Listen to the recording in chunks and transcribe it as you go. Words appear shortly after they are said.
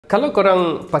Kalau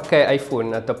korang pakai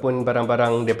iPhone ataupun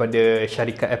barang-barang daripada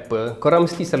syarikat Apple, korang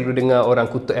mesti selalu dengar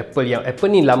orang kutuk Apple yang Apple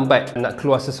ni lambat nak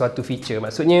keluar sesuatu feature.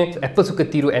 Maksudnya Apple suka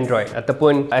tiru Android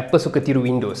ataupun Apple suka tiru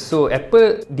Windows. So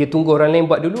Apple dia tunggu orang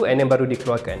lain buat dulu and then baru dia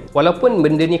keluarkan. Walaupun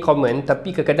benda ni common,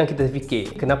 tapi kadang-kadang kita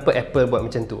fikir kenapa Apple buat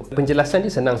macam tu. Penjelasan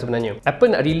dia senang sebenarnya.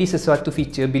 Apple nak release sesuatu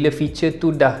feature bila feature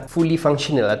tu dah fully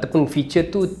functional ataupun feature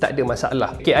tu tak ada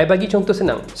masalah. Okay, I bagi contoh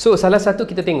senang. So salah satu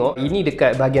kita tengok, ini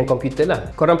dekat bahagian komputer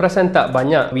lah. Korang perasan tak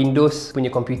banyak Windows punya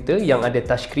komputer yang ada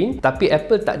touchscreen, tapi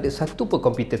Apple tak ada satu pun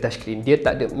komputer touchscreen. Dia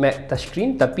tak ada Mac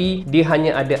touchscreen, tapi dia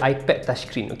hanya ada iPad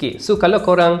touchscreen. Okay, so kalau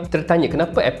korang tertanya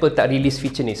kenapa Apple tak release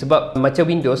feature ni, sebab macam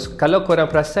Windows, kalau korang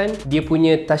perasan dia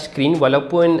punya touchscreen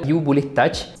walaupun you boleh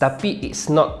touch, tapi it's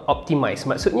not optimized.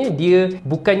 Maksudnya dia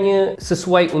bukannya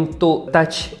sesuai untuk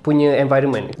touch punya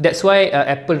environment. That's why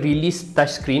Apple release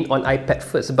touchscreen on iPad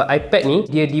first, sebab iPad ni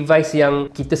dia device yang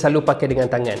kita selalu pakai dengan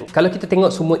tangan. Kalau kita tengok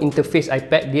semua interface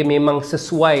iPad, dia memang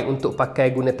sesuai untuk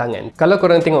pakai guna tangan. Kalau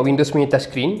korang tengok Windows punya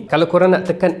touchscreen, kalau korang nak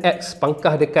tekan X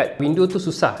pangkah dekat window tu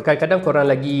susah. Kadang-kadang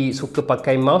korang lagi suka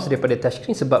pakai mouse daripada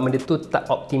touchscreen sebab benda tu tak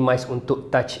optimize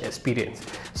untuk touch experience.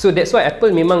 So that's why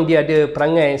Apple memang dia ada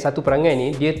satu perangai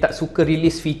ni, dia tak suka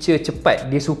release feature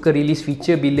cepat. Dia suka release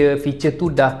feature bila feature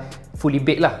tu dah fully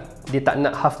baked lah. Dia tak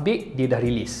nak half baked, dia dah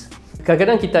release.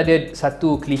 Kadang-kadang kita ada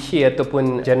satu klise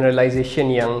ataupun generalization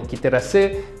yang kita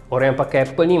rasa orang yang pakai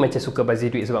Apple ni macam suka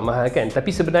bazir duit sebab mahal kan. Tapi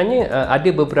sebenarnya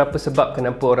ada beberapa sebab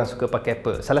kenapa orang suka pakai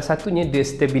Apple. Salah satunya the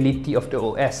stability of the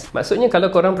OS. Maksudnya kalau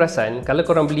korang perasan, kalau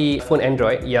korang beli phone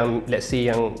Android yang let's say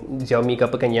yang Xiaomi ke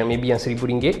apa kan, yang maybe yang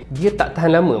RM1,000, dia tak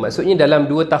tahan lama. Maksudnya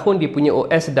dalam 2 tahun dia punya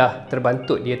OS dah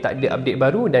terbantut, dia tak ada update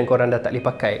baru dan korang dah tak boleh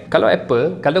pakai. Kalau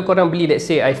Apple, kalau korang beli let's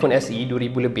say iPhone SE 2000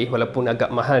 lebih, walaupun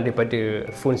agak mahal daripada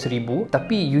phone 1000,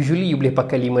 tapi usually you boleh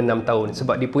pakai 5-6 tahun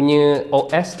sebab dia punya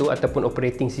OS tu ataupun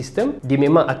operating system, dia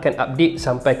memang akan update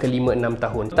sampai ke 5-6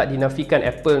 tahun. Tak dinafikan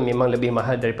Apple memang lebih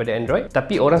mahal daripada Android,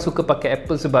 tapi orang suka pakai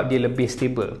Apple sebab dia lebih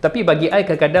stable. Tapi bagi I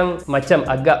kadang-kadang macam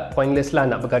agak pointless lah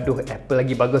nak bergaduh Apple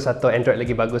lagi bagus atau Android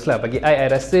lagi bagus lah. Bagi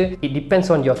I rasa it depends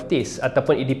on your taste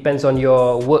ataupun it depends on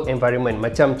your work environment.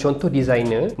 Macam contoh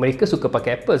designer, mereka suka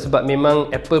pakai Apple sebab memang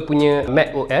Apple punya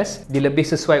Mac OS dia lebih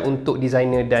sesuai untuk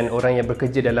designer dan orang yang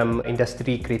bekerja dalam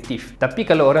industri kreatif. Tapi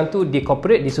kalau orang tu dia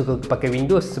corporate, dia suka pakai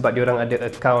Windows sebab dia orang ada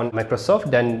account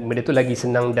Microsoft dan benda tu lagi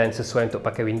senang dan sesuai untuk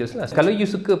pakai Windows lah. Kalau you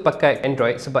suka pakai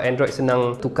Android sebab Android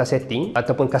senang tukar setting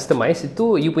ataupun customize,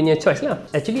 itu you punya choice lah.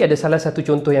 Actually ada salah satu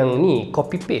contoh yang ni,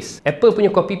 copy paste. Apple punya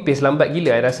copy paste lambat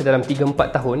gila. I rasa dalam 3-4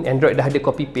 tahun Android dah ada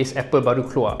copy paste, Apple baru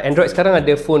keluar. Android sekarang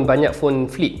ada phone, banyak phone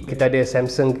flip. Kita ada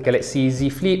Samsung Galaxy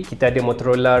Z Flip, kita ada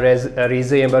Motorola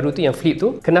Razr yang baru tu, yang flip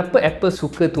tu. Kenapa Apple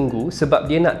suka tunggu?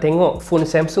 Sebab dia nak tengok phone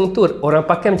Samsung tu orang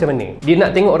pakai macam mana. Dia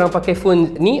nak tengok orang pakai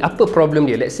phone ni apa problem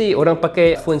dia. Let's say orang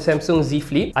pakai phone Samsung Z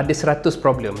Flip ada 100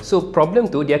 problem. So problem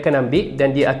tu dia akan ambil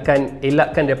dan dia akan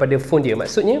elakkan daripada phone dia.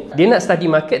 Maksudnya dia nak study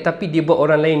market tapi dia buat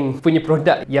orang lain punya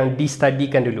produk yang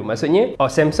di-studykan dulu. Maksudnya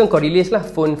Samsung kau release lah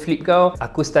phone flip kau,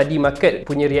 aku study market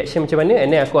punya reaction macam mana,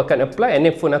 and then aku akan apply and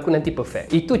then phone aku nanti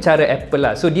perfect. Itu cara Apple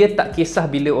lah. So dia tak kisah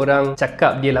bila orang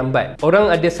cakap dia lambat.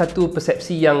 Orang ada satu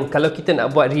persepsi yang kalau kita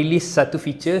nak buat release satu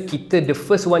feature, kita the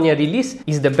first one yang release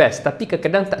is the best. Tapi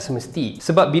kadang-kadang tak semesti.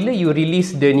 Sebab bila you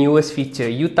release the newest feature,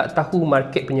 you tak tahu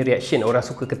market punya reaction, orang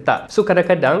suka ke tak. So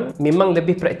kadang-kadang memang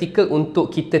lebih praktikal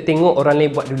untuk kita tengok orang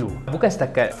lain buat dulu. Bukan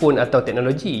setakat phone atau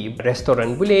teknologi,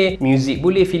 restoran boleh, music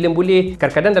boleh, filem boleh.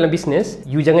 Kadang-kadang dalam bisnes,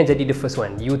 you jangan jadi the first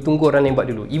one. You tunggu orang lain buat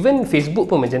dulu. Even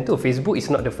Facebook pun macam tu. Facebook is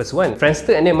not the first one.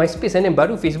 Friendster and then MySpace and then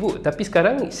baru Facebook. Tapi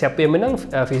sekarang siapa yang menang?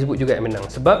 Facebook juga yang menang.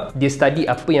 Sebab dia study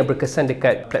apa yang berkesan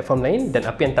dekat platform lain dan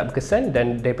apa yang tak berkesan,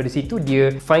 dan daripada situ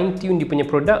dia fine tune dia punya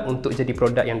produk untuk jadi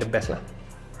produk yang the best lah.